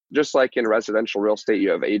Just like in residential real estate, you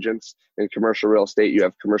have agents. In commercial real estate, you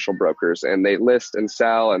have commercial brokers, and they list and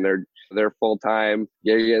sell, and they're full-time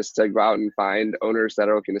gig is to go out and find owners that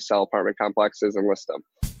are looking to sell apartment complexes and list them.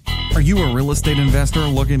 Are you a real estate investor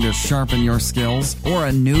looking to sharpen your skills, or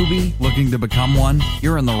a newbie looking to become one?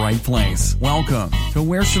 You're in the right place. Welcome to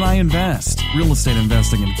Where Should I Invest? Real Estate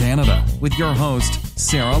Investing in Canada with your host,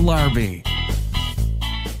 Sarah Larby.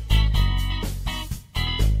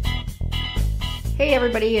 Hey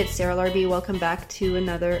everybody, it's Sarah Larby. Welcome back to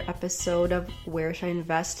another episode of Where Should I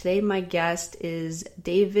Invest? Today my guest is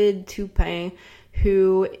David Toupin,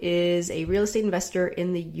 who is a real estate investor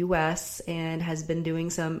in the US and has been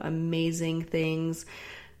doing some amazing things.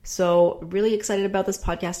 So really excited about this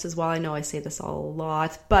podcast as well. I know I say this a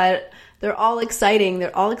lot, but they're all exciting.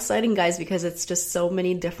 They're all exciting, guys, because it's just so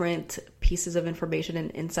many different pieces of information and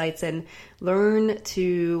insights, and learn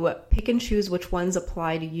to pick and choose which ones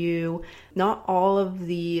apply to you. Not all of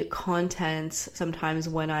the content, sometimes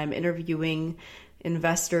when I'm interviewing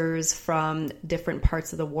investors from different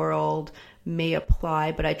parts of the world, may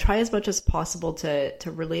apply, but I try as much as possible to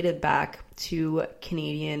relate it back to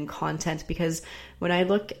Canadian content, because when I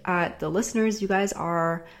look at the listeners, you guys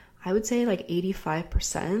are, I would say like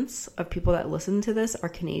 85% of people that listen to this are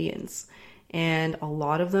Canadians. And a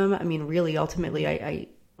lot of them, I mean, really, ultimately, I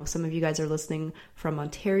some of you guys are listening from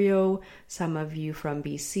Ontario, some of you from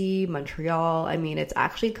BC, Montreal. I mean, it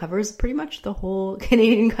actually covers pretty much the whole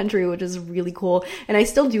Canadian country, which is really cool. And I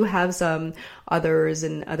still do have some others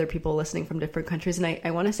and other people listening from different countries. And I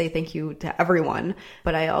want to say thank you to everyone,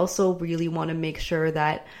 but I also really want to make sure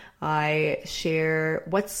that I share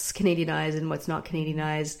what's Canadianized and what's not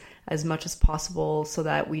Canadianized as much as possible, so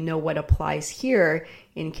that we know what applies here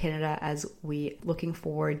in Canada as we looking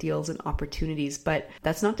for deals and opportunities. But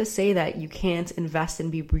that's not to say that you can't invest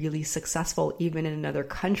and be really successful even in another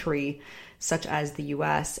country such as the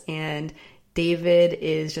US. And David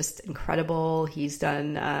is just incredible. He's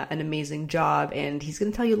done an amazing job, and he's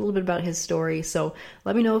going to tell you a little bit about his story. So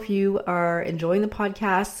let me know if you are enjoying the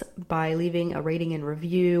podcast by leaving a rating and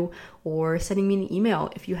review, or sending me an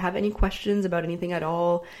email. If you have any questions about anything at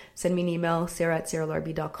all, send me an email,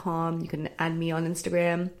 sarah@sarahlarby.com. You can add me on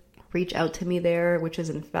Instagram, reach out to me there, which is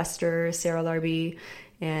investor Sarah Larby.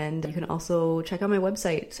 And you can also check out my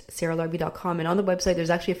website, sarahlarby.com. And on the website, there's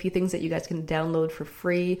actually a few things that you guys can download for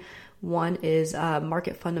free. One is a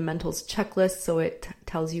market fundamentals checklist. So it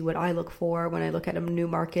tells you what I look for when I look at new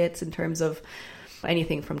markets in terms of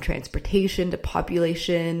anything from transportation to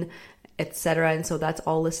population, etc. And so that's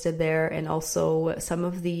all listed there. And also some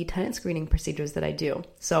of the tenant screening procedures that I do.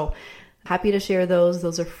 So happy to share those.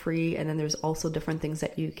 Those are free. And then there's also different things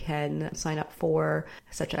that you can sign up for,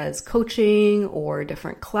 such as coaching or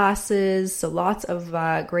different classes. So lots of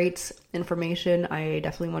great information. I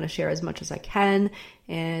definitely want to share as much as I can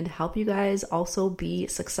and help you guys also be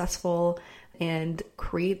successful and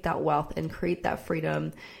create that wealth and create that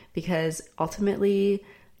freedom. Because ultimately,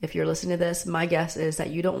 if you're listening to this, my guess is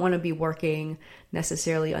that you don't want to be working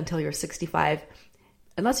necessarily until you're 65,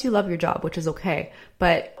 unless you love your job, which is okay.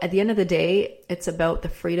 But at the end of the day, it's about the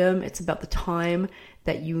freedom. It's about the time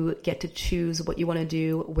that you get to choose what you want to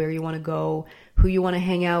do, where you want to go, who you want to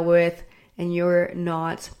hang out with, and you're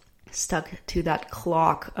not stuck to that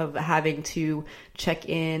clock of having to check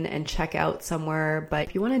in and check out somewhere. But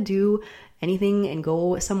if you want to do anything and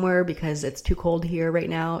go somewhere because it's too cold here right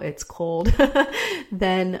now, it's cold,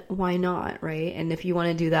 then why not, right? And if you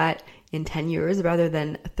want to do that in 10 years rather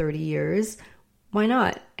than 30 years, why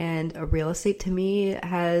not? And real estate to me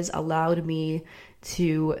has allowed me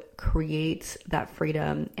to create that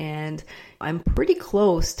freedom. And I'm pretty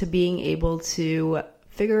close to being able to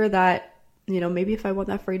figure that, maybe if I want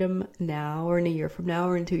that freedom now or in a year from now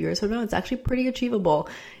or in 2 years from now, it's actually pretty achievable.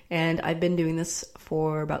 And I've been doing this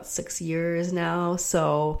for about 6 years now.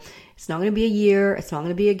 So it's not going to be a year. It's not going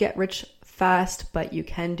to be a get rich fast, but you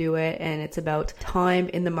can do it. And it's about time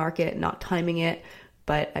in the market, not timing it.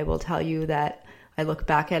 But I will tell you that I look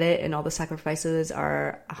back at it and all the sacrifices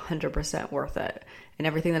are 100% worth it. And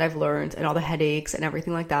everything that I've learned and all the headaches and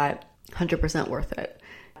everything like that, 100% worth it.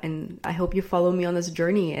 And I hope you follow me on this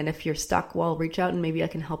journey. And if you're stuck, well, reach out and maybe I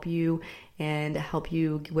can help you and help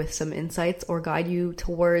you with some insights or guide you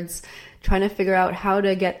towards trying to figure out how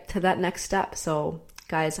to get to that next step. So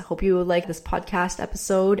guys, I hope you like this podcast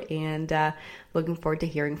episode, and looking forward to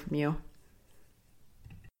hearing from you.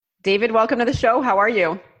 David, welcome to the show. How are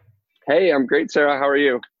you? Hey, I'm great, Sarah. How are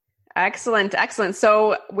you? Excellent. Excellent.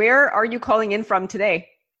 So where are you calling in from today?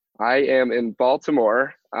 I am in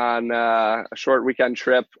Baltimore on a short weekend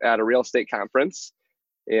trip at a real estate conference.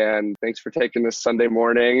 And thanks for taking this Sunday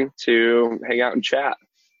morning to hang out and chat.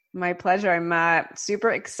 My pleasure. I'm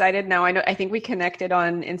super excited now. I think we connected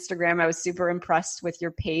on Instagram. I was super impressed with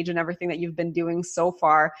your page and everything that you've been doing so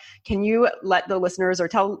far. Can you let the listeners or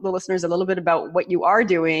tell the listeners a little bit about what you are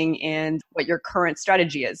doing and what your current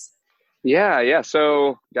strategy is? Yeah.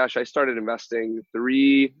 So, gosh, I started investing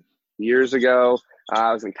 3 years ago.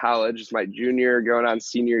 I was in college. It's my junior going on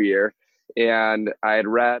senior year. And I had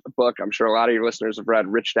read a book. I'm sure a lot of your listeners have read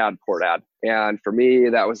Rich Dad, Poor Dad. And for me,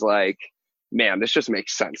 that was like, man, this just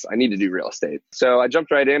makes sense. I need to do real estate. So I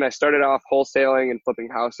jumped right in. I started off wholesaling and flipping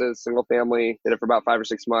houses, single family, did it for about 5 or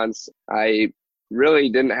 6 months. I really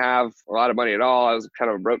didn't have a lot of money at all. I was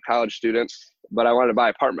kind of a broke college student, but I wanted to buy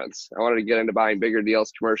apartments. I wanted to get into buying bigger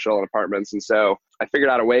deals, commercial and apartments. And so I figured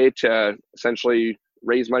out a way to essentially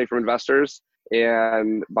raise money from investors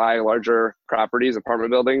and buy larger properties, apartment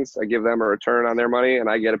buildings. I give them a return on their money and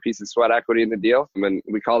I get a piece of sweat equity in the deal. And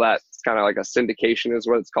we call that kind of like a syndication is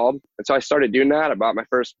what it's called. And so I started doing that. I bought my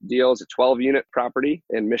first deal as a 12-unit property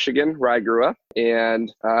in Michigan where I grew up. And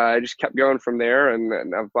I just kept going from there.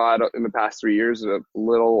 And I've bought in the past 3 years a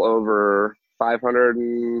little over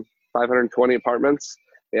 520 apartments.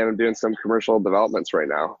 And I'm doing some commercial developments right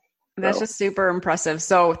now. That's just super impressive.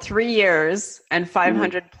 So 3 years and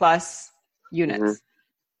 500 plus units.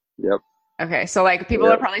 Yep. Okay. So like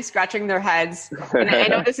people are probably scratching their heads. And I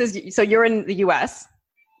know this is, so you're in the US.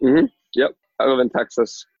 Yep. I live in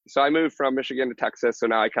Texas. So I moved from Michigan to Texas. So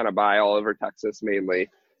now I kind of buy all over Texas mainly.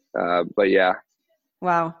 But yeah.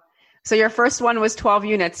 Wow. So your first one was 12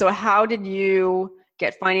 units. So how did you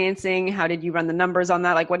get financing? How did you run the numbers on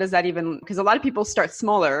that? Like, what does that even, because a lot of people start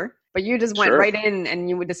smaller, but you just went right in and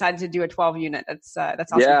you decided to do a 12 unit. That's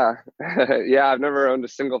awesome. Yeah. Yeah. I've never owned a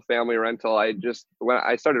single family rental. When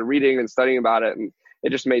I started reading and studying about it, and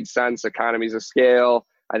it just made sense. Economies of scale.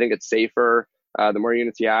 I think it's safer. The more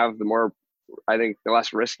units you have, the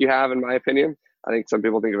less risk you have, in my opinion. I think some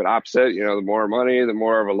people think of it opposite, the more money, the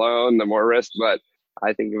more of a loan, the more risk, but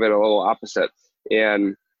I think of it a little opposite.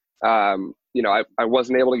 And, I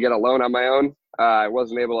wasn't able to get a loan on my own. I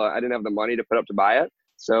didn't have the money to put up to buy it.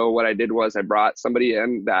 So what I did was I brought somebody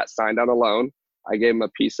in that signed on a loan. I gave them a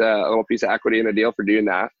little piece of equity in the deal for doing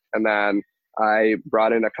that. And then I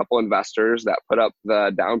brought in a couple investors that put up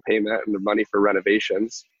the down payment and the money for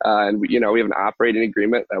renovations. And we have an operating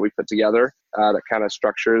agreement that we put together that kind of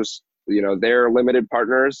structures, they're limited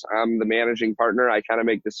partners. I'm the managing partner. I kind of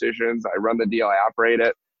make decisions. I run the deal. I operate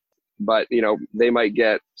it. But, they might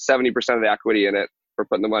get 70% of the equity in it for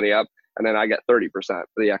putting the money up. And then I get 30% of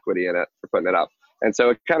the equity in it for putting it up. And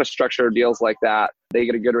so it kind of structured deals like that. They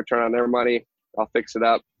get a good return on their money. I'll fix it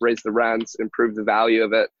up, raise the rents, improve the value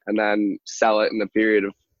of it, and then sell it in the period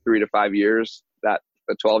of 3 to 5 years. The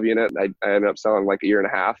 12 unit, I ended up selling like a year and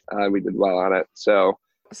a half. We did well on it. So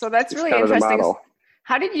that's really interesting.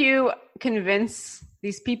 How did you convince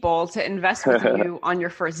these people to invest with you on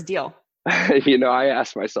your first deal? I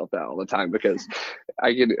ask myself that all the time because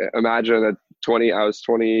I could imagine I was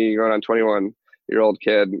 20 going on 21-year-old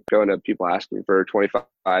kid going to people asking for $25,000,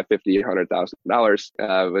 $50,000,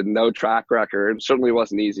 $100,000 with no track record. Certainly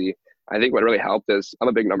wasn't easy. I think what really helped is I'm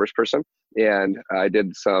a big numbers person, and I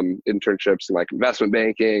did some internships in like investment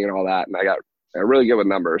banking and all that, and I got really good with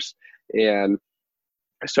numbers. And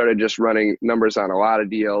I started just running numbers on a lot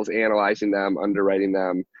of deals, analyzing them, underwriting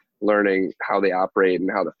them, learning how they operate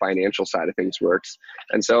and how the financial side of things works.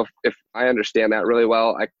 And so if I understand that really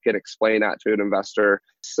well, I can explain that to an investor,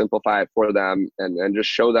 simplify it for them, and just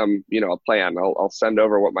show them, a plan. I'll send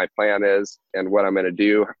over what my plan is and what I'm going to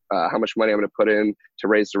do, how much money I'm going to put in to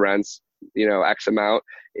raise the rents, X amount,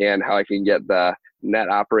 and how I can get the net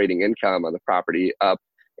operating income on the property up,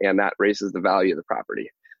 and that raises the value of the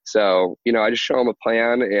property. So, I just show them a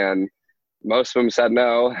plan, and most of them said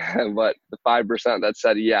no, but the 5% that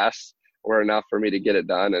said yes were enough for me to get it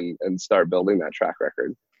done and start building that track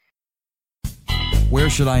record. Where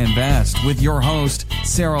Should I Invest? With your host,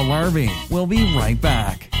 Sarah Larby. We'll be right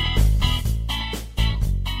back.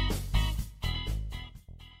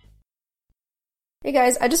 Hey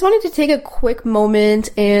guys, I just wanted to take a quick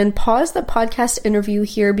moment and pause the podcast interview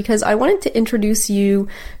here because I wanted to introduce you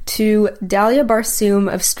to Dalia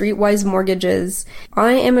Barsoom of Streetwise Mortgages.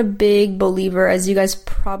 I am a big believer, as you guys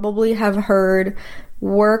probably have heard,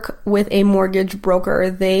 work with a mortgage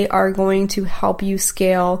broker. They are going to help you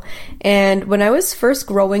scale. And when I was first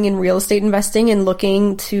growing in real estate investing and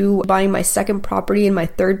looking to buying my second property and my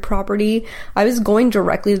third property, I was going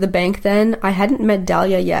directly to the bank then. I hadn't met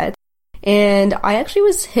Dalia yet. And I actually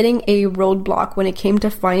was hitting a roadblock when it came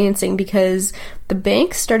to financing because the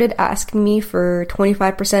bank started asking me for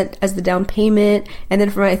 25% as the down payment. And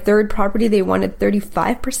then for my third property, they wanted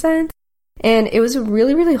 35%. And it was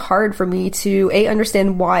really, really hard for me to A,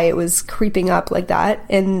 understand why it was creeping up like that,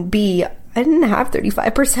 and B, I didn't have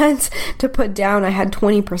 35% to put down. I had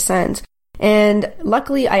 20%. And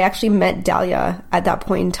luckily, I actually met Dahlia at that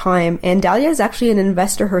point in time. And Dahlia is actually an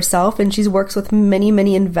investor herself, and she works with many,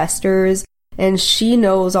 many investors. And she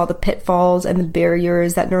knows all the pitfalls and the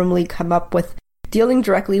barriers that normally come up with dealing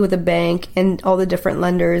directly with a bank and all the different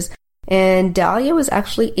lenders. And Dahlia was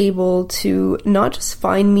actually able to not just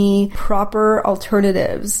find me proper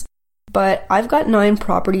alternatives, but I've got 9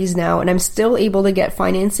 properties now, and I'm still able to get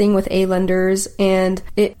financing with A lenders, and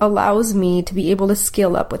it allows me to be able to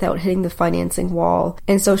scale up without hitting the financing wall.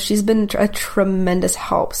 And so she's been a tremendous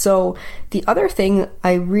help. So the other thing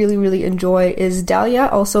I really, really enjoy is Dahlia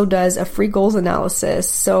also does a free goals analysis.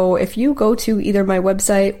 So if you go to either my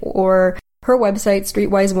website or her website,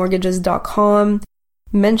 streetwisemortgages.com,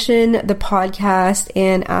 mention the podcast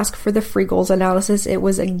and ask for the free goals analysis, it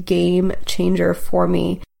was a game changer for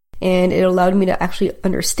me. And it allowed me to actually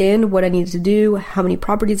understand what I needed to do, how many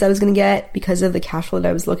properties I was going to get because of the cash flow that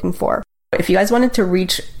I was looking for. If you guys wanted to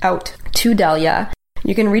reach out to Dahlia,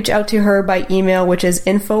 you can reach out to her by email, which is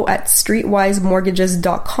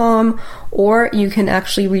info@streetwisemortgages.com, or you can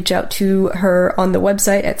actually reach out to her on the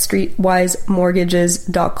website at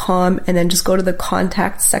streetwisemortgages.com and then just go to the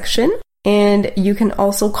contact section. And you can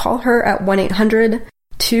also call her at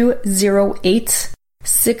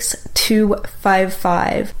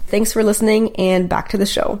 1-800-208-6255. Thanks for listening, and back to the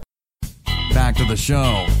show. Back to the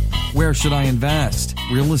show. Where should I invest?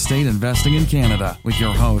 Real estate investing in Canada with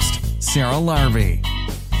your host, Sarah Larby.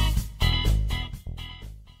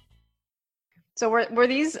 So were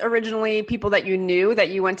these originally people that you knew that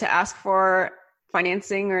you went to ask for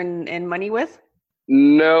financing and money with?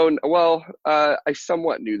 No, well, I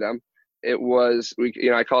somewhat knew them. It was,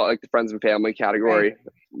 I call it like the friends and family category, right.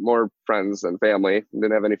 More friends than family.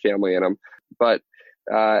 Didn't have any family in them, but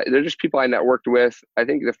they're just people I networked with. I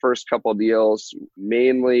think the first couple of deals,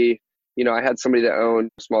 mainly, I had somebody that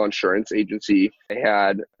owned a small insurance agency. I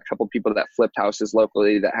had a couple of people that flipped houses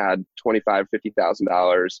locally that had $25,000,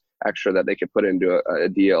 $50,000 extra that they could put into a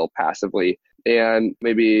deal passively. And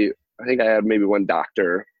I think I had maybe one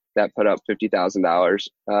doctor that put up $50,000.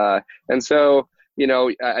 And so,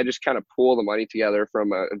 I just kind of pool the money together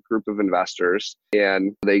from a group of investors,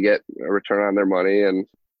 and they get a return on their money, and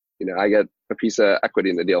I get a piece of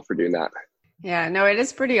equity in the deal for doing that. Yeah, no, it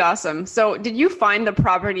is pretty awesome. So did you find the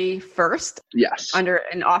property first? Yes. Under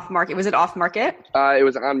an off market? Was it off market? It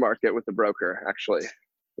was on market with the broker, actually.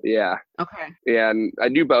 Yeah. Okay. And I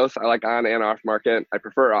do both. I like on and off market. I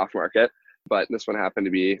prefer off market, but this one happened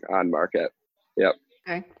to be on market. Yep.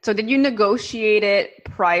 Okay. So did you negotiate it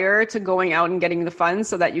prior to going out and getting the funds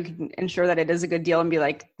so that you can ensure that it is a good deal and be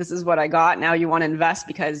like, this is what I got. Now you want to invest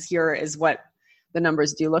because here is what the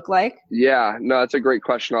numbers do look like? Yeah, no, that's a great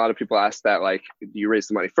question. A lot of people ask that, like, do you raise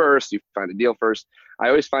the money first? Do you find a deal first? I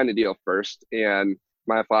always find a deal first. And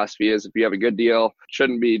my philosophy is if you have a good deal, it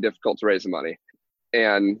shouldn't be difficult to raise the money.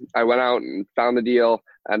 And I went out and found the deal.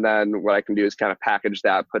 And then what I can do is kind of package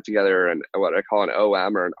that, put together what I call an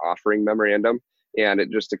OM, or an offering memorandum. And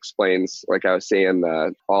it just explains, like I was saying,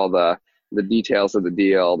 all the details of the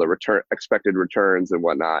deal, the expected returns and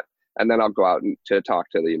whatnot. And then I'll go out to talk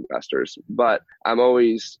to the investors. But I'm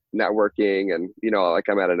always networking, and, like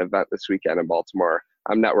I'm at an event this weekend in Baltimore.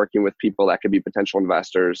 I'm networking with people that could be potential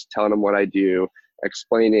investors, telling them what I do,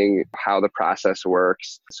 explaining how the process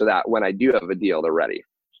works so that when I do have a deal, they're ready.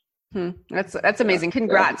 That's amazing.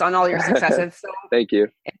 Congrats on all your successes. So Thank you.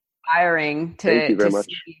 Inspiring Thank you very much.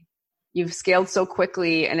 See. You've scaled so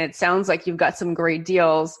quickly, and it sounds like you've got some great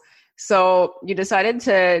deals. So you decided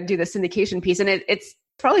to do the syndication piece, and it's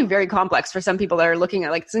probably very complex for some people that are looking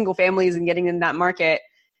at like single families and getting in that market.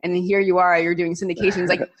 And here you are, you're doing syndications.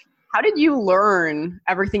 Like, how did you learn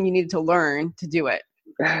everything you needed to learn to do it?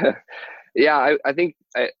 Yeah, I think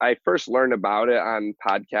I first learned about it on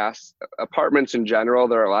podcasts. Apartments in general,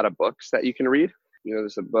 there are a lot of books that you can read.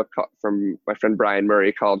 There's a book from my friend Brian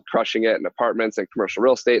Murray called Crushing It in Apartments and Commercial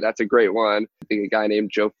Real Estate. That's a great one. I think a guy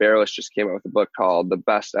named Joe Fairless just came out with a book called The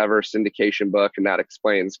Best Ever Syndication Book, and that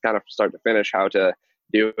explains kind of start to finish how to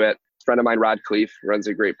do it. A friend of mine, Rod Cleef, runs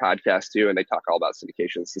a great podcast too, and they talk all about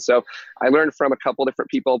syndications. And so I learned from a couple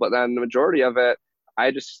different people, but then the majority of it,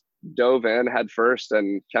 I just dove in head first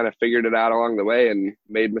and kind of figured it out along the way, and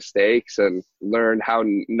made mistakes and learned how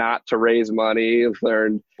not to raise money,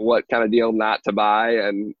 learned what kind of deal not to buy.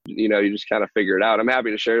 And, you just kind of figure it out. I'm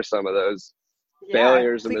happy to share some of those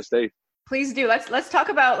failures and mistakes. Please do. Let's talk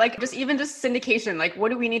about just syndication. Like,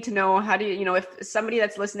 what do we need to know? How do you, if somebody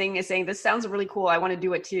that's listening is saying, this sounds really cool, I want to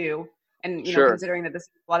do it too. And, Sure. considering that a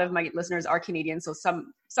lot of my listeners are Canadian, so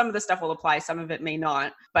some of the stuff will apply, some of it may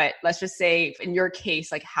not. But let's just say in your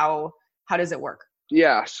case, like how does it work?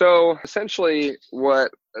 Yeah. So essentially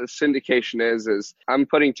what a syndication is I'm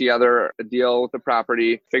putting together a deal with the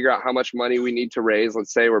property, figure out how much money we need to raise.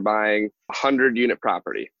 Let's say we're buying a 100-unit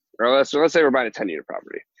property, or let's say we're buying a 10-unit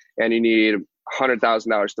property and you need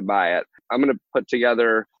 $100,000 to buy it. I'm going to put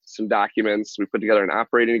together some documents. We put together an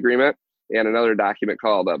operating agreement and another document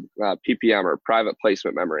called a PPM, or private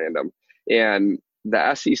placement memorandum. And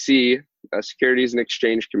the SEC, Securities and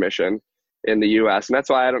Exchange Commission in the US, and that's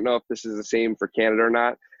why I don't know if this is the same for Canada or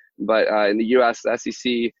not, but in the US, the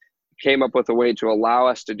SEC came up with a way to allow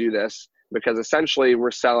us to do this, because essentially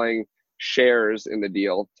we're selling shares in the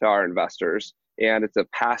deal to our investors, and it's a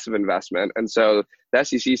passive investment. And so the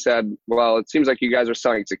SEC said, well, it seems like you guys are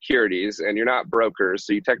selling securities and you're not brokers,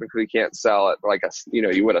 so you technically can't sell it like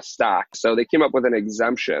you would a stock. So they came up with an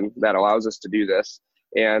exemption that allows us to do this.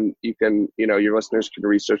 And you can, your listeners can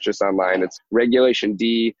research this online. It's Regulation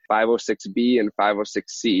D, 506B, and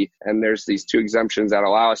 506C. And there's these two exemptions that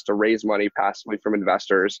allow us to raise money passively from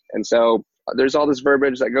investors. And so there's all this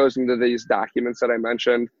verbiage that goes into these documents that I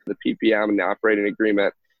mentioned, the PPM and the operating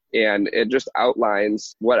agreement. And it just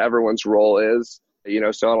outlines what everyone's role is,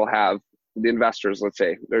 so it'll have the investors. Let's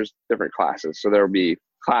say there's different classes. So there will be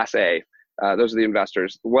Class A. Those are the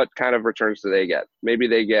investors. What kind of returns do they get? Maybe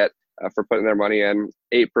they get, for putting their money in,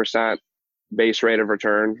 8% base rate of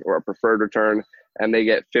return or a preferred return, and they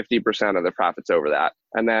get 50% of the profits over that.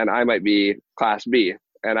 And then I might be Class B,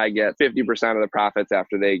 and I get 50% of the profits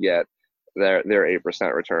after they get their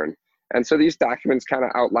 8% return. And so these documents kind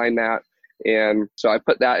of outline that. And so I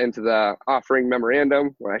put that into the offering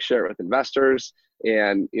memorandum when I share it with investors,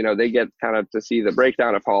 and they get kind of to see the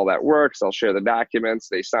breakdown of how all that works. I'll share the documents,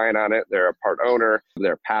 they sign on it, they're a part owner,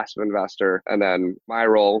 they're a passive investor. And then my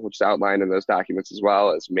role, which is outlined in those documents as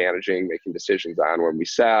well, is managing, making decisions on when we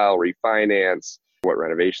sell, refinance, what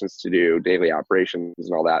renovations to do, daily operations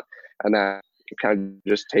and all that. And then kind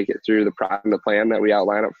of just take it through the plan that we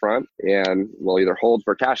outline up front, and we'll either hold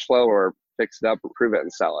for cash flow or fix it up, improve it,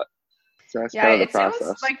 and sell it. So that's kind of the process.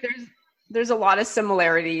 Sounds like there's a lot of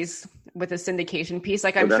similarities with the syndication piece.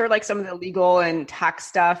 Like I'm sure like some of the legal and tax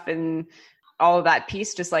stuff and all of that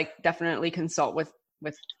piece, just like definitely consult with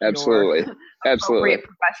absolutely appropriate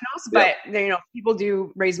professionals. But people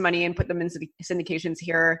do raise money and put them in syndications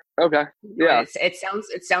here. Okay. Yeah. It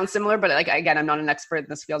sounds similar, but like, again, I'm not an expert in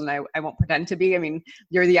this field, and I won't pretend to be. I mean,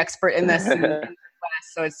 you're the expert in this.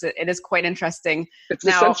 So it is quite interesting. It's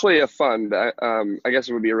essentially a fund. I guess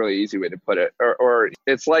it would be a really easy way to put it. Or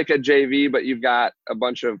it's like a JV, but you've got a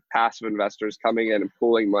bunch of passive investors coming in and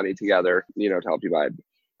pooling money together, to help you buy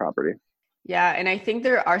property. Yeah. And I think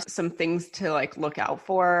there are some things to like look out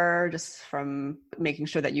for, just from making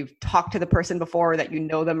sure that you've talked to the person before, that you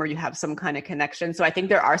know them, or you have some kind of connection. So I think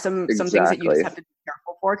there are some things that you just have to be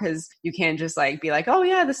careful for, because you can't just like be like, oh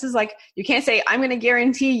yeah, this is like, you can't say, I'm going to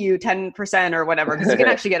guarantee you 10% or whatever, because you can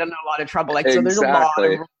actually get in a lot of trouble. Like, so there's a lot of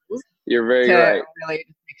rules. You're very right. Really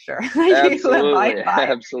make sure that you live by.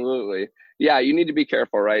 Absolutely. Yeah, you need to be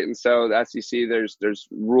careful, right? And so the SEC, there's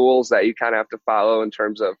rules that you kind of have to follow in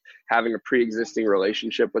terms of having a pre-existing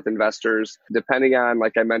relationship with investors. Depending on,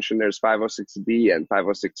 like I mentioned, there's 506B and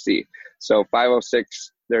 506C. So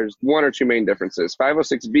 506, there's one or two main differences.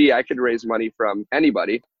 506B, I could raise money from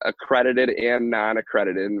anybody, accredited and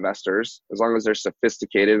non-accredited investors, as long as they're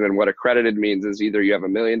sophisticated. And what accredited means is either you have $1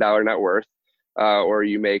 million net worth, or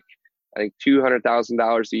you make, I think,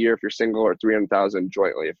 $200,000 a year if you're single, or $300,000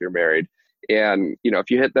 jointly if you're married. And, if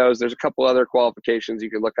you hit those, there's a couple other qualifications you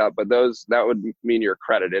could look up, but that would mean you're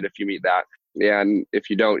accredited if you meet that. And if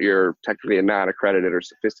you don't, you're technically a non-accredited or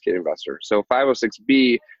sophisticated investor. So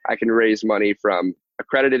 506B, I can raise money from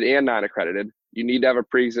accredited and non-accredited. You need to have a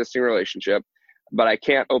pre-existing relationship, but I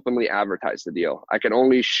can't openly advertise the deal. I can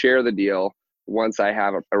only share the deal once I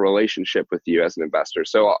have a relationship with you as an investor.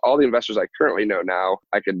 So all the investors I currently know now,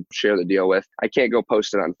 I could share the deal with. I can't go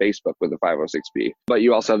post it on Facebook with a 506B, but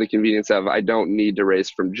you also have the convenience of, I don't need to raise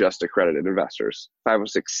from just accredited investors.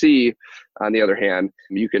 506C, on the other hand,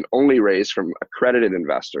 you can only raise from accredited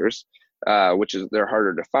investors, they're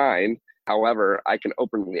harder to find. However, I can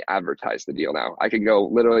openly advertise the deal now. I can go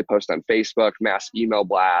literally post on Facebook, mass email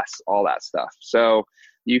blasts, all that stuff. So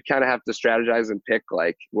you kind of have to strategize and pick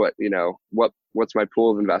like what's my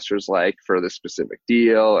pool of investors like for this specific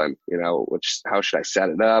deal, and how should I set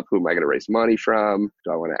it up? Who am I going to raise money from?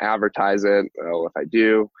 Do I want to advertise it? Oh, if I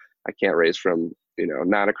do, I can't raise from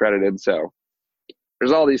non-accredited. So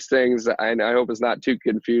there's all these things. I hope it's not too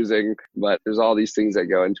confusing, but there's all these things that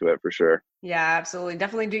go into it for sure. Yeah, absolutely.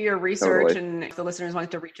 Definitely do your research. Totally. And if the listeners want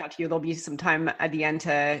to reach out to you, there'll be some time at the end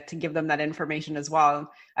to give them that information as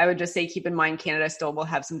well. I would just say, keep in mind, Canada still will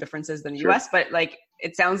have some differences than the US, but like,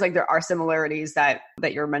 it sounds like there are similarities that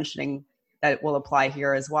you're mentioning that will apply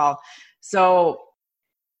here as well. So,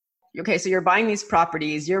 okay, so you're buying these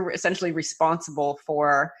properties, you're essentially responsible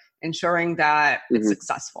for ensuring that it's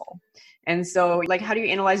successful. And so, like, how do you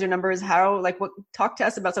analyze your numbers? Talk to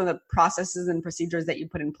us about some of the processes and procedures that you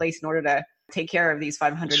put in place in order to take care of these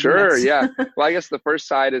 500 Sure, units. Yeah. Well, I guess the first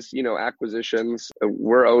side is, acquisitions.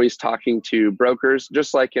 We're always talking to brokers,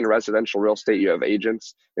 just like in residential real estate, you have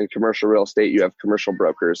agents. In commercial real estate, you have commercial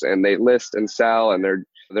brokers, and they list and sell, and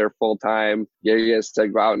they're full-time gig is to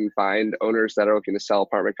go out and find owners that are looking to sell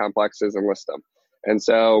apartment complexes and list them. And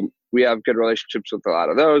so we have good relationships with a lot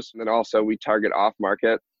of those. And then also we target off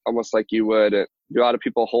market, almost like you would. Do a lot of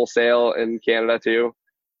people wholesale in Canada too?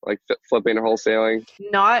 Like flipping and wholesaling?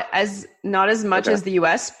 Not as much as the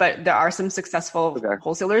US, but there are some successful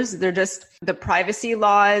wholesalers. They're just the privacy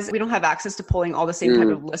laws. We don't have access to pulling all the same type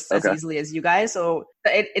of lists as easily as you guys. So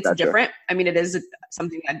it's different. I mean, it is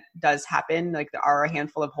something that does happen. Like there are a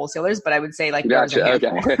handful of wholesalers, but I would say like there's a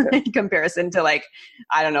handful in comparison to like,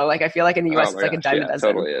 I don't know, like I feel like in the US it's like a dime a dozen.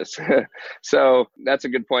 It totally is. So that's a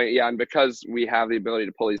good point. Yeah. And because we have the ability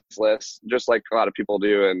to pull these lists, just like a lot of people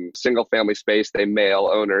do in single family space, they mail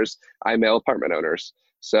owners. I mail apartment owners.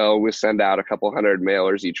 So we send out a couple hundred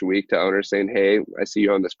mailers each week to owners saying, hey, I see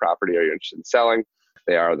you own this property. Are you interested in selling? If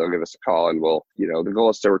they are, they'll give us a call, and we'll, the goal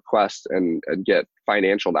is to request and get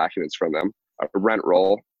financial documents from them. A rent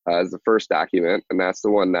roll is the first document, and that's the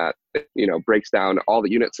one that, breaks down all the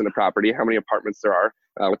units in the property, how many apartments there are,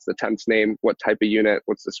 what's the tenant's name, what type of unit,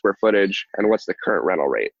 what's the square footage, and what's the current rental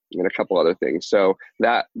rate, and a couple other things. So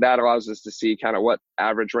that allows us to see kind of what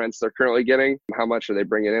average rents they're currently getting, how much are they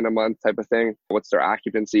bringing in a month type of thing, what's their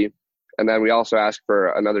occupancy. And then we also ask for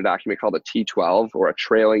another document called a T12 or a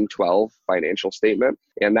trailing 12 financial statement.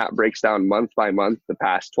 And that breaks down month by month, the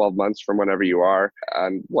past 12 months from whenever you are,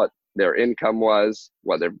 and what their income was,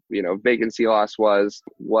 what their vacancy loss was,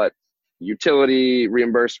 what utility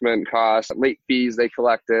reimbursement costs, late fees they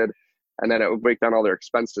collected. And then it would break down all their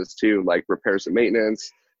expenses too, like repairs and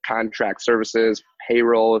maintenance, contract services,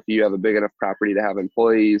 payroll if you have a big enough property to have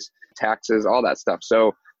employees, taxes, all that stuff.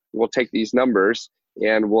 So we'll take these numbers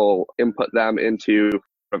and we'll input them into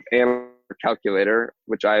an analytical calculator,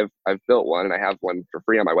 which I've built one, and I have one for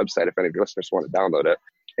free on my website if any of your listeners want to download it.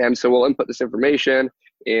 And so we'll input this information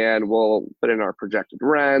and we'll put in our projected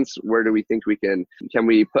rents. Where do we think can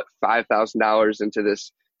we put $5,000 into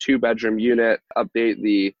this 2-bedroom unit, update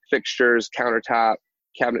the fixtures, countertop,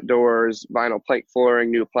 cabinet doors, vinyl plank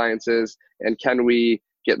flooring, new appliances, and can we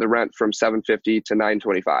get the rent from $750 to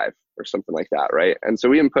 $925 or something like that, right? And so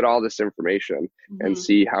we input all this information and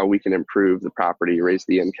see how we can improve the property, raise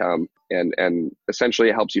the income, and essentially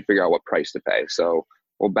it helps you figure out what price to pay. So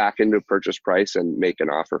we'll back into purchase price and make an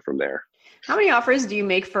offer from there. How many offers do you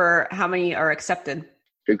make for how many are accepted?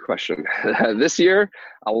 Good question. This year,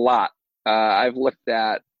 a lot. I've looked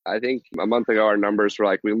at, I think a month ago, our numbers were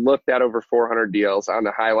like, we looked at over 400 deals on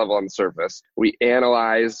the high level on the surface. We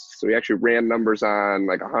analyzed, so we actually ran numbers on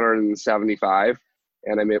like 175,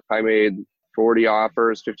 and I made 40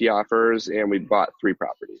 offers, 50 offers, and we bought 3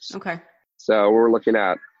 properties. Okay. So we're looking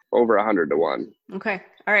at over 100 to 1. Okay.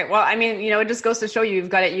 All right. Well, I mean, it just goes to show you've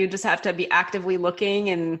got it. You just have to be actively looking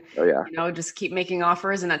and, just keep making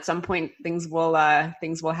offers. And at some point things will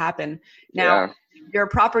happen. Now, your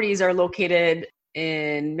properties are located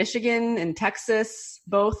in Michigan and Texas,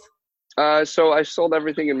 both? So I sold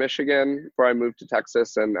everything in Michigan before I moved to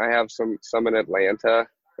Texas, and I have some in Atlanta.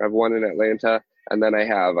 I have one in Atlanta, and then I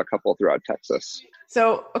have a couple throughout Texas.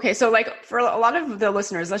 So, okay. So like for a lot of the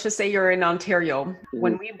listeners, let's just say you're in Ontario.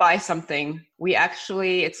 When we buy something, we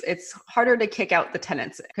actually, it's harder to kick out the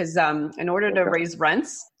tenants because in order to raise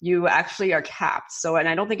rents, you actually are capped. So, and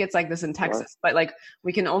I don't think it's like this in Texas, but like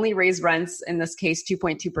we can only raise rents, in this case,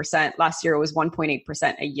 2.2%. Last year it was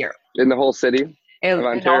 1.8% a year. In the whole city? In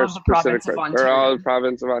all of the province of Ontario. Or all the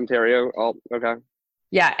province of Ontario. Okay.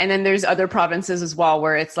 Yeah. And then there's other provinces as well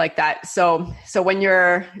where it's like that. So when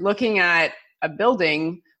you're looking at a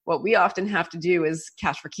building, what we often have to do is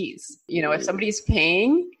cash for keys. If somebody's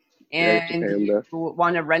paying and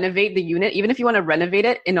want to renovate the unit, even if you want to renovate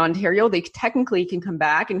it in Ontario, they technically can come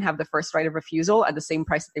back and have the first right of refusal at the same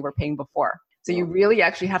price that they were paying before. So you really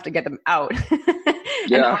actually have to get them out.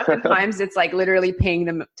 And oftentimes it's like literally paying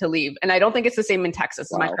them to leave. And I don't think it's the same in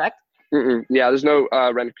Texas. Am I correct? Yeah, there's no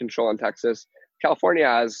rent control in Texas. California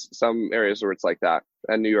has some areas where it's like that,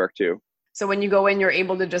 and New York too. So when you go in, you're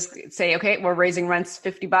able to just say, okay, we're raising rents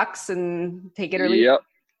 $50 and take it or leave it. Yep,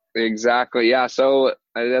 exactly. Yeah. So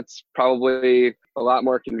that's probably a lot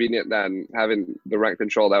more convenient than having the rent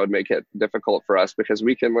control. That would make it difficult for us because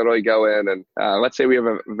we can literally go in and let's say we have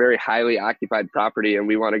a very highly occupied property and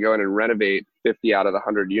we want to go in and renovate 50 out of the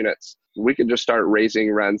 100 units. We could just start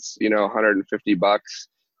raising rents, $150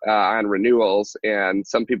 on renewals, and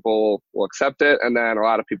some people will accept it, and then a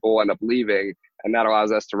lot of people will end up leaving, and that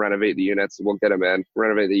allows us to renovate the units. We'll get them in,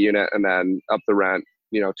 renovate the unit, and then up the rent,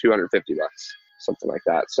 $250, something like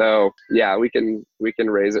that. So yeah, we can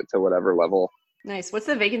raise it to whatever level. Nice. What's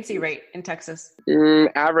the vacancy rate in Texas?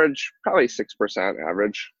 Average, probably 6%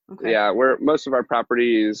 average. Okay. Yeah, where most of our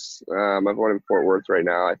properties, I've one in Fort Worth right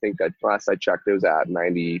now. I think last I checked, it was at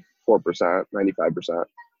 94%, 95%.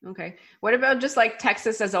 Okay. What about just like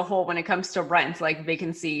Texas as a whole when it comes to rent, like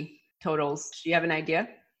vacancy totals? Do you have an idea?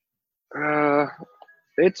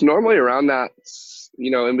 It's normally around that,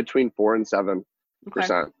 in between 4 and 7%,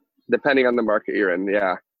 depending on the market you're in.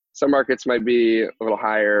 Yeah. Some markets might be a little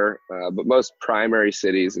higher, but most primary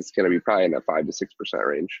cities, it's going to be probably in that 5 to 6%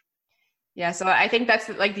 range. Yeah. So I think that's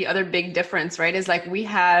like the other big difference, right? Is like we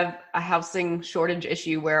have a housing shortage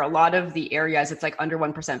issue where a lot of the areas, it's like under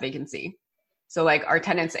 1% vacancy. So like our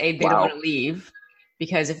tenants, they don't want to leave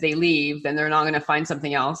because if they leave, then they're not going to find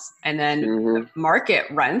something else. And then the market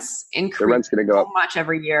rents increase the rent's going to go up much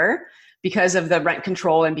every year because of the rent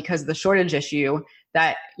control and because of the shortage issue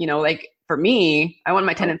that, like for me, I want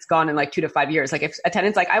my tenants gone in like 2 to 5 years. Like if a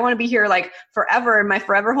tenant's like, I want to be here like forever in my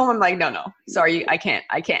forever home, I'm like, no, sorry, I can't.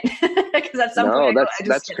 Because at some point,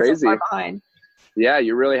 that's crazy. So far behind. Yeah,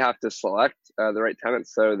 you really have to select the right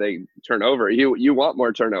tenants so they turn over. You want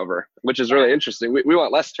more turnover, which is really interesting. We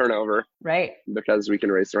want less turnover, right? Because we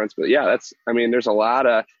can raise the rents. But yeah, there's a lot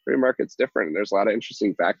of, every market's different. There's a lot of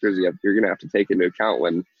interesting factors you're going to have to take into account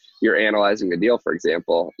when you're analyzing a deal. For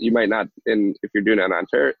example, you might not, if you're doing it in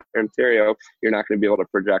Ontario, you're not going to be able to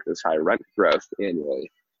project as high rent growth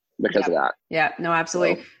annually because of that. Yeah, no,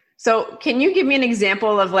 absolutely. So can you give me an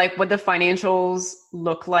example of like what the financials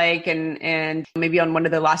look like and maybe on one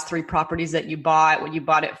of the last 3 properties that you bought, what you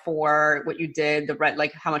bought it for, what you did, the rent,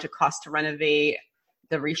 like how much it cost to renovate,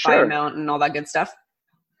 the refi amount and all that good stuff?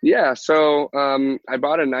 Yeah. So I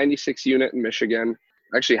bought a 96 unit in Michigan.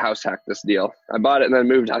 I actually house hacked this deal. I bought it and then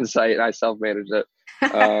moved on site and I self-managed it.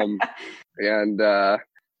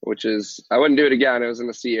 Which is, I wouldn't do it again. It was in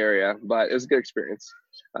the C area, but it was a good experience.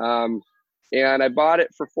 And I bought it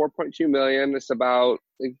for $4.2 million. It's about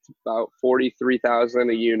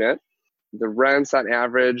 $43,000 a unit. The rents on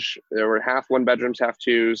average, there were half 1 bedrooms, half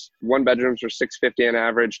 2s. 1 bedrooms were $650 on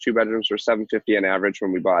average. 2 bedrooms were $750 on average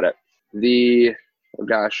when we bought it. The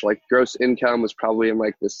gross income was probably in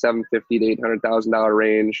like the $750,000 to $800,000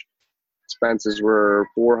 range. Expenses were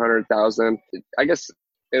 $400,000. I guess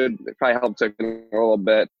it would probably help to a little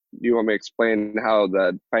bit. Do you want me to explain how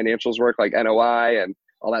the financials work, like NOI and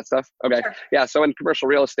all that stuff? Okay. Sure. Yeah. So in commercial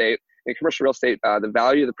real estate, the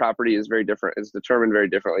value of the property is very different. It's determined very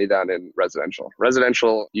differently than in residential.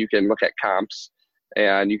 Residential, you can look at comps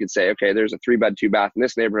and you can say, okay, there's a 3-bed, 2-bath in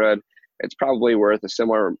this neighborhood. It's probably worth a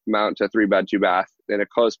similar amount to a 3-bed, 2-bath in a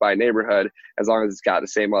close by neighborhood, as long as it's got the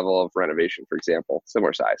same level of renovation, for example,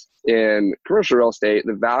 similar size. In commercial real estate,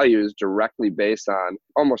 the value is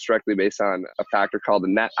almost directly based on a factor called the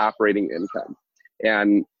net operating income.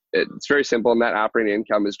 And it's very simple. Net operating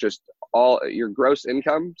income is just all your gross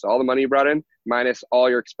income, so all the money you brought in, minus all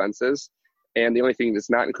your expenses. And the only thing that's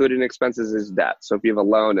not included in expenses is debt. So if you have a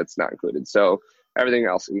loan, it's not included. So everything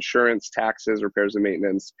else, insurance, taxes, repairs and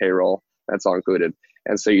maintenance, payroll, that's all included.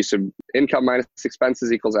 And so income minus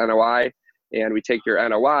expenses equals NOI. And we take your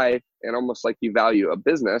NOI and almost like you value a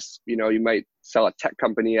business, you might sell a tech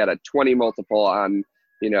company at a 20 multiple on,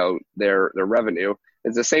 their revenue.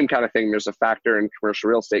 It's the same kind of thing. There's a factor in commercial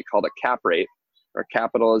real estate called a cap rate or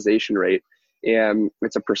capitalization rate. And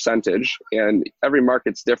it's a percentage, and every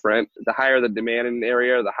market's different. The higher the demand in an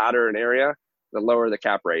area, the hotter an area, the lower the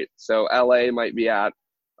cap rate. So LA might be at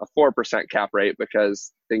a 4% cap rate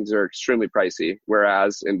because things are extremely pricey.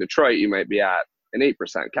 Whereas in Detroit, you might be at an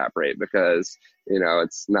 8% cap rate because,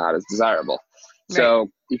 it's not as desirable. Right. So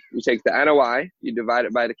you take the NOI, you divide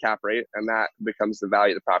it by the cap rate, and that becomes the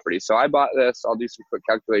value of the property. So I bought this. I'll do some quick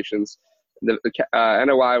calculations. The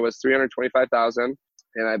NOI was $325,000,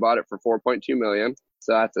 and I bought it for $4.2 million.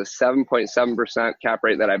 So that's a 7.7% cap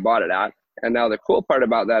rate that I bought it at. And now the cool part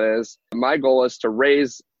about that is my goal is to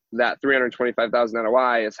raise that $325,000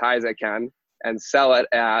 NOI as high as I can and sell it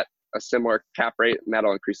at a similar cap rate, and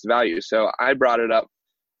that'll increase the value. So I brought it up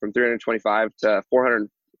from 325 to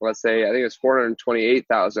let's say, I think it was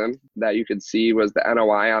 428,000 that you could see was the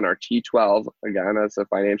NOI on our T12. Again, that's a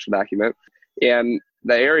financial document. And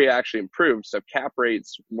the area actually improved. So cap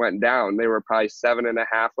rates went down. They were probably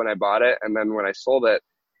 7.5 when I bought it. And then when I sold it,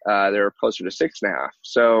 they were closer to 6.5.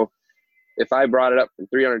 So if I brought it up from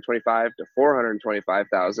 325 to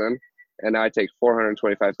 425,000, and now I take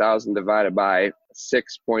 425,000 divided by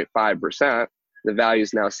 6.5%, the value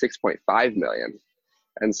is now 6.5 million.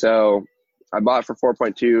 And so I bought it for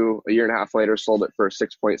 4.2, a year and a half later, sold it for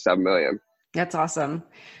 6.7 million. That's awesome.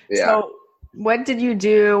 Yeah. So what did you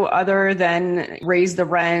do other than raise the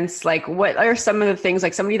rents? Like, what are some of the things,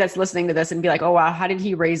 like somebody that's listening to this and be like, oh, wow, how did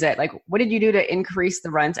he raise it? Like, what did you do to increase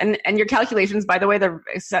the rents? And your calculations, by the way, they're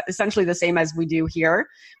essentially the same as we do here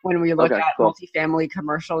when we look at multifamily,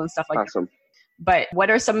 commercial and stuff like that. But what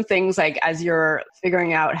are some things, like, as you're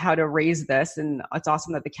figuring out how to raise this? And it's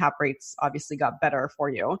awesome that the cap rates obviously got better for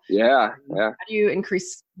you. Yeah. How do you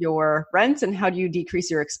increase your rents and how do you decrease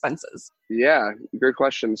your expenses? Yeah, great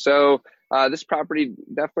question. So this property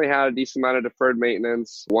definitely had a decent amount of deferred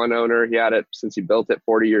maintenance. One owner, he had it since he built it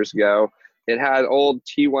 40 years ago. It had old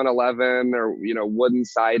T111 or, wooden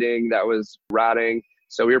siding that was rotting.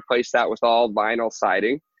 So we replaced that with all vinyl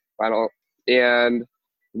siding. And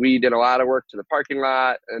we did a lot of work to the parking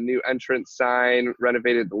lot, a new entrance sign,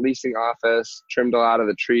 renovated the leasing office, trimmed a lot of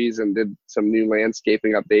the trees, and did some new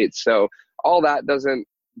landscaping updates. So all that doesn't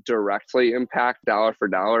directly impact dollar for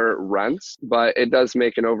dollar rents, but it does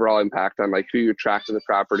make an overall impact on like who you attract to the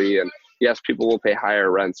property. And yes, people will pay higher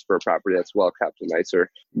rents for a property that's well kept and nicer.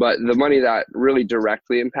 But the money that really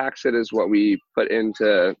directly impacts it is what we put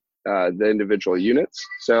into the individual units.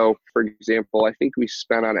 So for example, I think we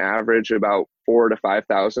spent on average about $4,000 to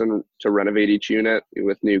 $5,000 to renovate each unit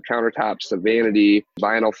with new countertops, a vanity,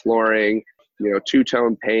 vinyl flooring,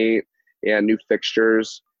 two-tone paint, and new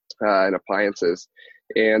fixtures and appliances.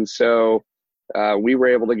 And so we were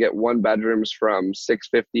able to get one bedrooms from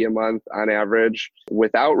 $650 a month on average.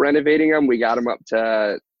 Without renovating them, we got them up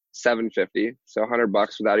to $750, so $100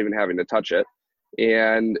 without even having to touch it.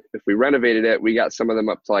 And if we renovated it, we got some of them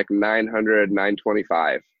up to like $900,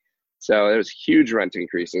 $925. So there was huge rent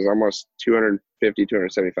increases, almost $250,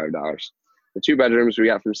 $275. The two bedrooms we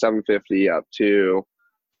got from $750 up to,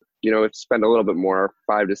 it's spend a little bit more,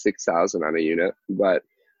 $5,000 to $6,000 on a unit, but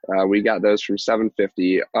we got those from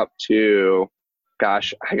 $750 up to,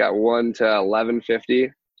 I got one to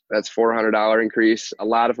 $1,150. That's $400 increase. A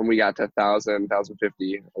lot of them we got to $1,000,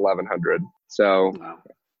 $1,050, $1,100. So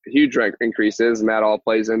huge rent increases, and that all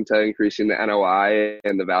plays into increasing the NOI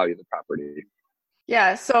and the value of the property.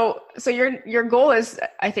 Yeah. So your goal is,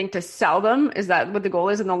 I think, to sell them. Is that what the goal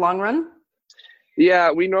is in the long run?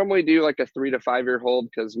 Yeah, we normally do like a 3 to 5 year hold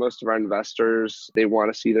because most of our investors, they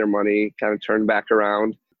want to see their money kind of turn back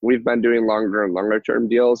around. We've been doing longer and longer term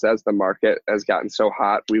deals as the market has gotten so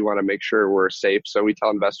hot. We want to make sure we're safe. So we tell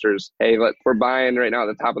investors, hey, we're buying right now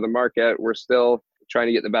at the top of the market. We're still trying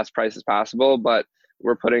to get the best prices possible, but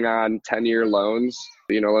we're putting on 10-year loans,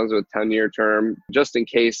 loans with 10-year term, just in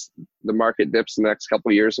case the market dips in the next couple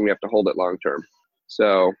of years and we have to hold it long term.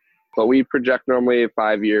 So, but we project normally a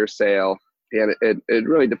 5-year sale, and it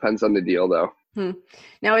really depends on the deal though.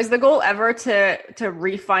 Now, is the goal ever to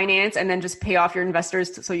refinance and then just pay off your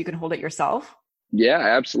investors so you can hold it yourself? Yeah,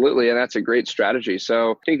 absolutely. And that's a great strategy.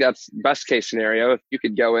 So I think that's best case scenario. If you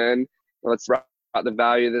could go in, let's the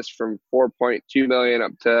value of this from 4.2 million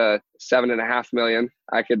up to 7.5 million.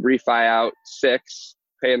 I could refi out 6,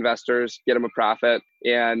 pay investors, get them a profit.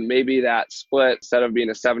 And maybe that split, instead of being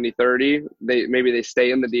a 70-30, maybe they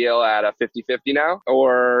stay in the deal at a 50-50 now.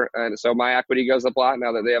 And so my equity goes up a lot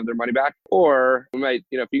now that they have their money back. Or we might,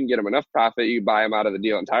 if you can get them enough profit, you buy them out of the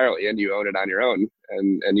deal entirely and you own it on your own.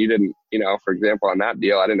 And you didn't, for example, on that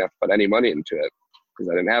deal, I didn't have to put any money into it because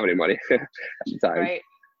I didn't have any money at the time. Right.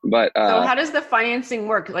 But so how does the financing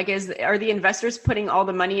work? Like, are the investors putting all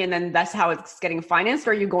the money and then that's how it's getting financed,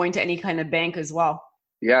 or are you going to any kind of bank as well?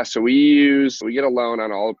 Yeah, so we get a loan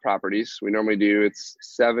on all properties. We normally do, it's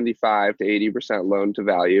 75 to 80% loan to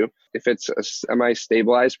value. If it's a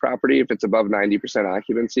semi-stabilized property, if it's above 90%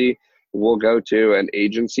 occupancy, we'll go to an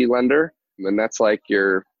agency lender. And that's like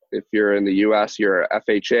if you're in the US, you're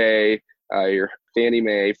FHA, your Fannie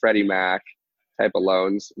Mae, Freddie Mac type of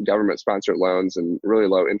loans, government sponsored loans, and really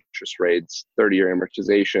low interest rates, 30-year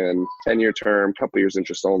amortization, 10-year term, couple years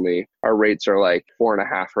interest only. Our rates are like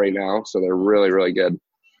 4.5 right now. So they're really, really good.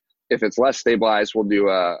 If it's less stabilized, we'll do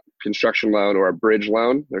a construction loan or a bridge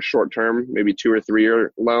loan. They're short term, maybe 2 or 3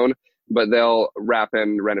 year loan, but they'll wrap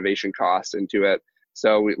in renovation costs into it.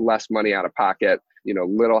 So less money out of pocket,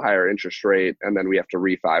 little higher interest rate. And then we have to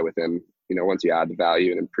refi within, once you add the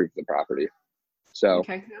value and improve the property. So,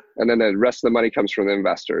 okay. and then the rest of the money comes from the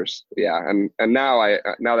investors. Yeah. And now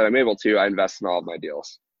that I'm able to, I invest in all of my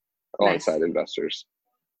deals alongside Nice. investors.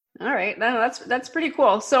 All right. No, that's pretty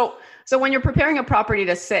cool. So when you're preparing a property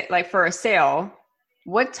to sit like for a sale,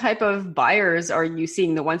 what type of buyers are you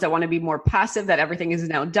seeing? The ones that want to be more passive, that everything is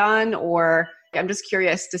now done, or I'm just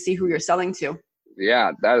curious to see who you're selling to.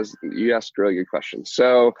 Yeah, you asked a really good question.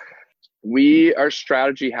 So our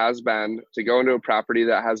strategy has been to go into a property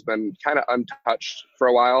that has been kind of untouched for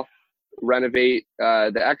a while, renovate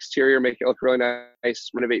the exterior, make it look really nice,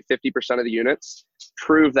 renovate 50% of the units,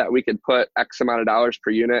 prove that we could put X amount of dollars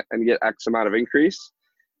per unit and get X amount of increase,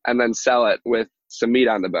 and then sell it with some meat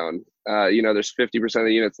on the bone. There's 50% of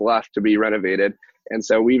the units left to be renovated. And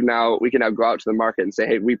so we can now go out to the market and say,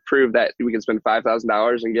 hey, we proved that we can spend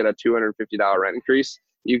 $5,000 and get a $250 rent increase.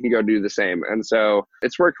 You can go do the same. And so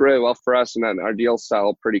it's worked really well for us. And then our deals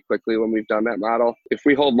sell pretty quickly when we've done that model. If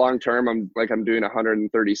we hold long term, I'm doing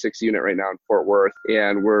 136 unit right now in Fort Worth,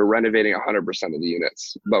 and we're renovating 100% of the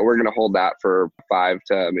units, but we're going to hold that for 5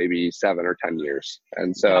 to maybe 7 or 10 years.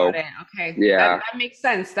 And so, got it. Okay. Yeah, that makes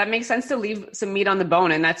sense. That makes sense to leave some meat on the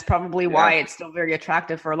bone. And that's probably why it's still very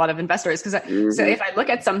attractive for a lot of investors. Because so if I look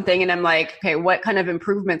at something and I'm like, okay, what kind of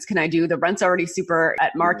improvements can I do? The rent's already super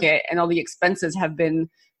at market and all the expenses have been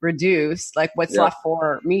reduced. Like what's left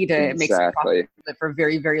for me to make some profit for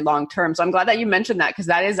very, very long term. So I'm glad that you mentioned that, because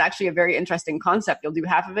that is actually a very interesting concept. You'll do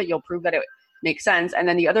half of it. You'll prove that it makes sense. And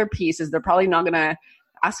then the other piece is they're probably not going to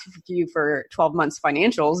ask you for 12 months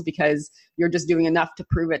financials because you're just doing enough to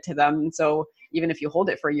prove it to them. And so even if you hold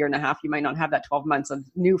it for a year and a half, you might not have that 12 months of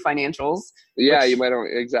new financials. Yeah, you might not.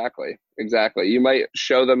 Exactly. You might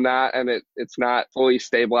show them that, and it's not fully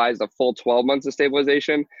stabilized, a full 12 months of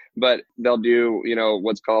stabilization, but they'll do,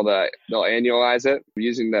 what's called they'll annualize it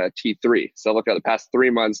using the T3. So look at the past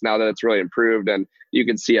 3 months now that it's really improved, and you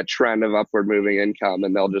can see a trend of upward moving income,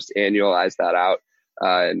 and they'll just annualize that out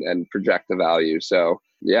and project the value. So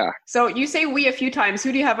yeah. So you say we a few times.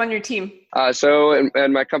 Who do you have on your team? So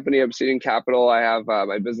in my company, Obsidian Capital, I have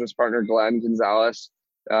my business partner, Glenn Gonzalez.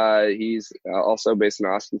 He's also based in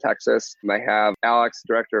Austin, Texas. I have Alex,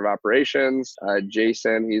 Director of Operations.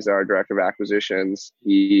 Jason, he's our Director of Acquisitions.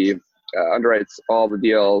 He underwrites all the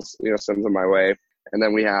deals, sends them my way. And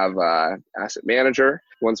then we have Asset Manager.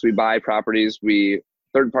 Once we buy properties, we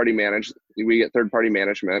third-party manage. We get third-party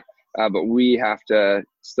management. But we have to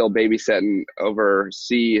still babysit and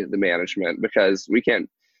oversee the management, because we can't,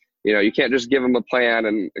 you can't just give them a plan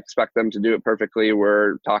and expect them to do it perfectly.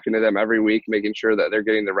 We're talking to them every week, making sure that they're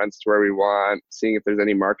getting the rents to where we want, seeing if there's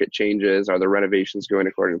any market changes, are the renovations going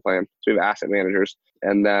according to plan. So we have asset managers.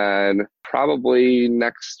 And then probably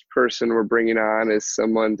next person we're bringing on is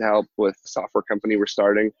someone to help with a software company we're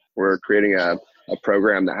starting. We're creating a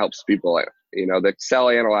program that helps people, the Excel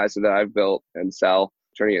analyzer that I've built and sell,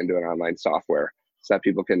 turning it into an online software so that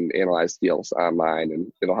people can analyze deals online,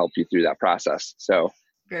 and it'll help you through that process. So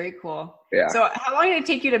very cool. Yeah. So how long did it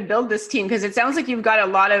take you to build this team? Because it sounds like you've got a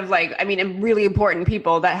lot of really important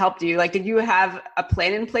people that helped you. Like, did you have a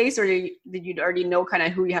plan in place, or did you already know kind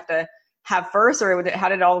of who you have to have first, or how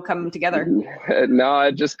did it all come together? No,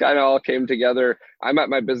 it just kind of all came together. I met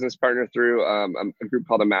my business partner through a group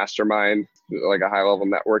called a Mastermind, like a high level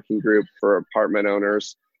networking group for apartment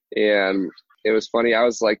owners. And it was funny. I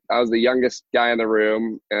was the youngest guy in the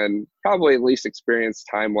room and probably least experienced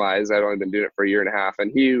time wise. I'd only been doing it for a year and a half.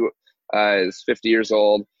 And he is 50 years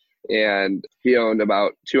old, and he owned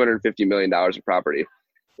about $250 million of property,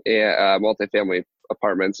 and multifamily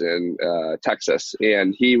apartments in Texas.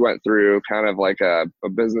 And he went through kind of like a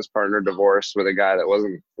business partner divorce with a guy that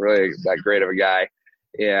wasn't really that great of a guy.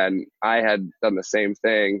 And I had done the same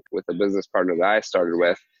thing with the business partner that I started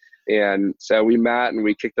with. And so we met and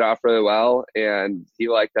we kicked it off really well. And he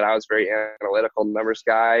liked that I was very analytical numbers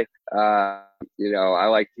guy.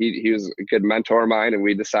 He was a good mentor of mine, and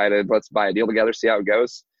we decided, let's buy a deal together, see how it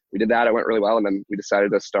goes. We did that. It went really well. And then we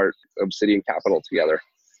decided to start Obsidian Capital together.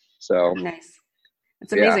 So nice.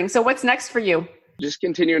 That's amazing. Yeah. So what's next for you? Just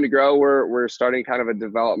continuing to grow. We're starting kind of a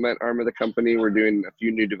development arm of the company. We're doing a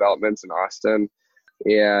few new developments in Austin,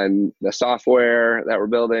 and the software that we're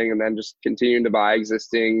building, and then just continuing to buy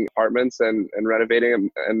existing apartments and renovating them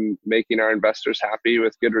and making our investors happy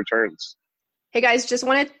with good returns. Hey guys, just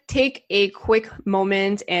want to take a quick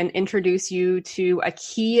moment and introduce you to a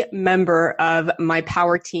key member of my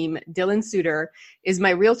power team. Dylan Suter is my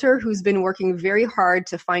realtor who's been working very hard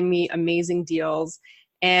to find me amazing deals.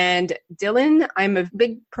 And Dylan, I'm a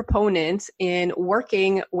big proponent in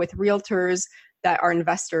working with realtors that are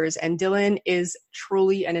investors, and Dylan is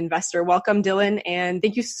truly an investor. Welcome, Dylan, and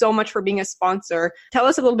thank you so much for being a sponsor. Tell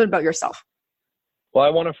us a little bit about yourself. Well, I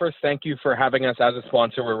want to first thank you for having us as a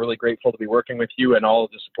sponsor. We're really grateful to be working with you and all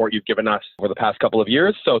of the support you've given us over the past couple of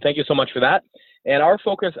years. So thank you so much for that. And our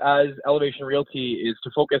focus as Elevation Realty is to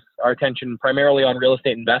focus our attention primarily on real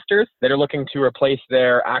estate investors that are looking to replace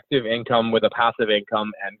their active income with a passive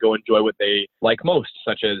income and go enjoy what they like most,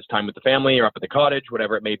 such as time with the family or up at the cottage,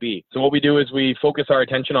 whatever it may be. So what we do is we focus our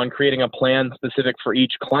attention on creating a plan specific for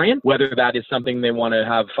each client, whether that is something they want to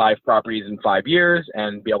have 5 properties in 5 years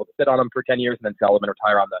and be able to sit on them for 10 years and then sell them and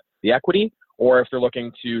retire on the equity, or if they're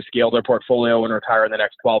looking to scale their portfolio and retire in the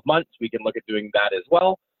next 12 months, we can look at doing that as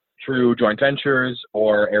well through joint ventures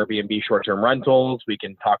or Airbnb short-term rentals. We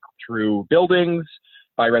can talk through buildings,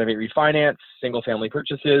 buy, renovate, refinance, single-family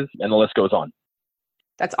purchases, and the list goes on.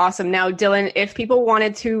 That's awesome. Now, Dylan, if people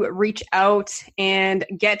wanted to reach out and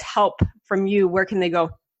get help from you, where can they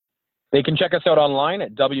go? They can check us out online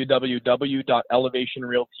at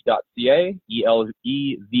www.elevationrealty.ca,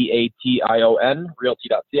 ELEVATION,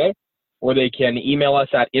 realty.ca, or they can email us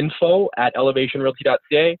at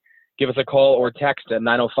info@elevationrealty.ca. Give us a call or text at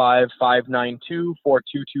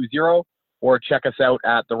 905-592-4220, or check us out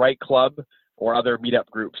at the Right Club or other meetup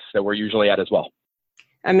groups that we're usually at as well.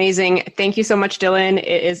 Amazing. Thank you so much, Dylan.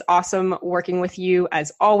 It is awesome working with you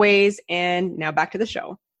as always. And now back to the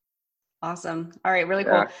show. Awesome. All right. Really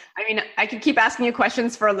cool. Yeah. I mean, I could keep asking you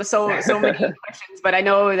questions for so many questions, but I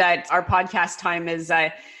know that our podcast time is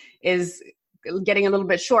getting a little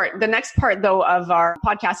bit short. The next part, though, of our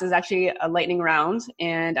podcast is actually a lightning round,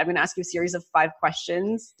 and I'm going to ask you a series of 5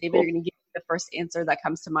 questions. David, You're going to give me the first answer that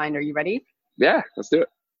comes to mind. Are you ready? Yeah, let's do it.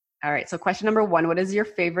 All right. So question number 1, what is your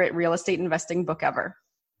favorite real estate investing book ever?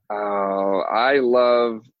 Oh, I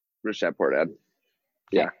love Rich Dad Poor Dad.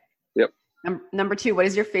 Yeah. Yep. Number 2, what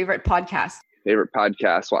is your favorite podcast? Favorite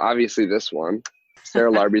podcast? Well, obviously this one,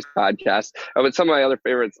 Sarah Larby's podcast. Oh, but some of my other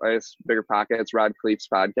favorites, I guess, Bigger Pockets, Rod Khleif's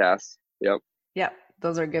podcast. Yep. Yep.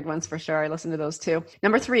 Those are good ones for sure. I listen to those too.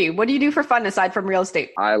 Number 3, what do you do for fun aside from real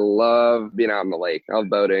estate? I love being out on the lake. I love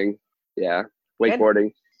boating. Yeah. Wakeboarding.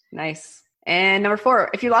 Good. Nice. And number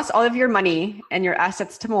 4, if you lost all of your money and your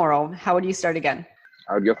assets tomorrow, how would you start again?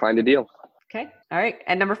 I would go find a deal. Okay. All right.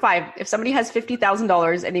 And number 5, if somebody has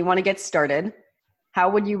 $50,000 and they want to get started, how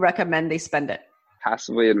would you recommend they spend it?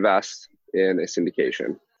 Passively invest in a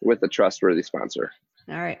syndication with a trustworthy sponsor.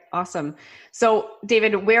 All right. Awesome. So,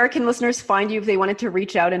 David, where can listeners find you if they wanted to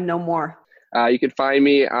reach out and know more? You can find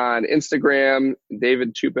me on Instagram,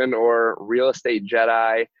 David Tupin, or Real Estate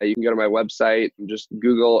Jedi. You can go to my website and just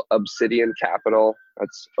Google Obsidian Capital.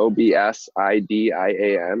 That's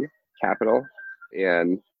OBSIDIAN Capital,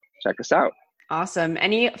 and check us out. Awesome.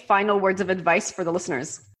 Any final words of advice for the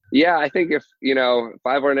listeners? Yeah, I think if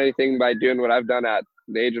I've learned anything by doing what I've done at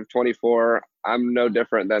the age of 24, I'm no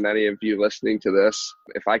different than any of you listening to this.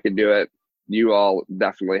 If I could do it, you all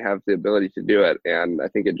definitely have the ability to do it. And I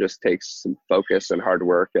think it just takes some focus and hard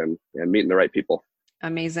work and meeting the right people.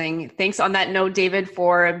 Amazing. Thanks on that note, David,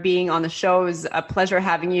 for being on the show. It was a pleasure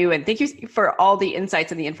having you. And thank you for all the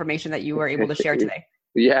insights and the information that you were able to share today.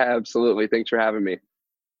 Yeah, absolutely. Thanks for having me.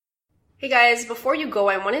 Hey guys, before you go,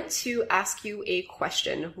 I wanted to ask you a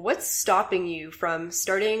question. What's stopping you from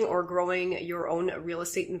starting or growing your own real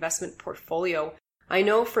estate investment portfolio? I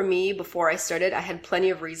know for me, before I started, I had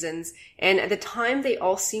plenty of reasons, and at the time they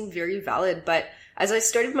all seemed very valid, but as I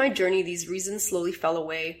started my journey, these reasons slowly fell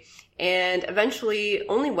away, and eventually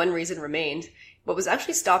only one reason remained. What was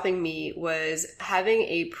actually stopping me was having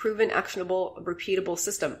a proven, actionable, repeatable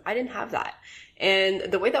system. I didn't have that.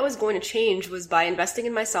 And the way that was going to change was by investing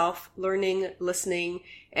in myself, learning, listening,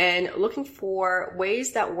 and looking for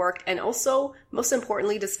ways that worked, and also, most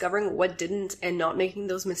importantly, discovering what didn't and not making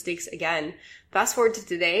those mistakes again. Fast forward to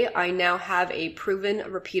today, I now have a proven,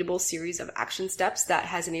 repeatable series of action steps that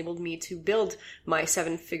has enabled me to build my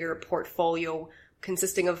 7-figure portfolio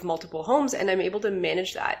consisting of multiple homes, and I'm able to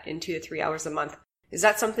manage that in 2 to 3 hours a month. Is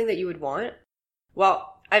that something that you would want? Well,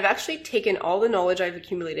 I've actually taken all the knowledge I've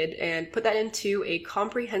accumulated and put that into a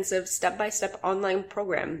comprehensive step-by-step online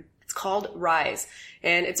program. It's called Rise,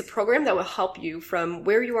 and it's a program that will help you from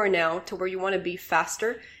where you are now to where you want to be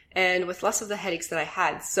faster and with less of the headaches that I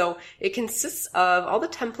had. So it consists of all the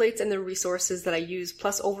templates and the resources that I use,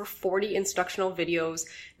 plus over 40 instructional videos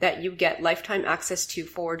that you get lifetime access to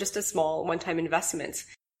for just a small one-time investment.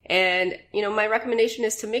 And, my recommendation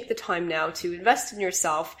is to make the time now to invest in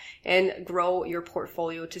yourself and grow your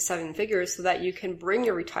portfolio to 7 figures so that you can bring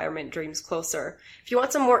your retirement dreams closer. If you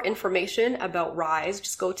want some more information about Rise,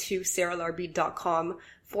 just go to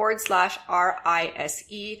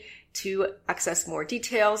sarahlarby.com/RISE to access more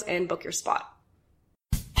details and book your spot.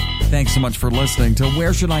 Thanks so much for listening to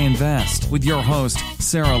Where Should I Invest with your host,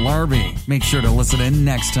 Sarah Larby. Make sure to listen in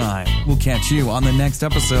next time. We'll catch you on the next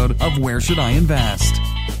episode of Where Should I Invest?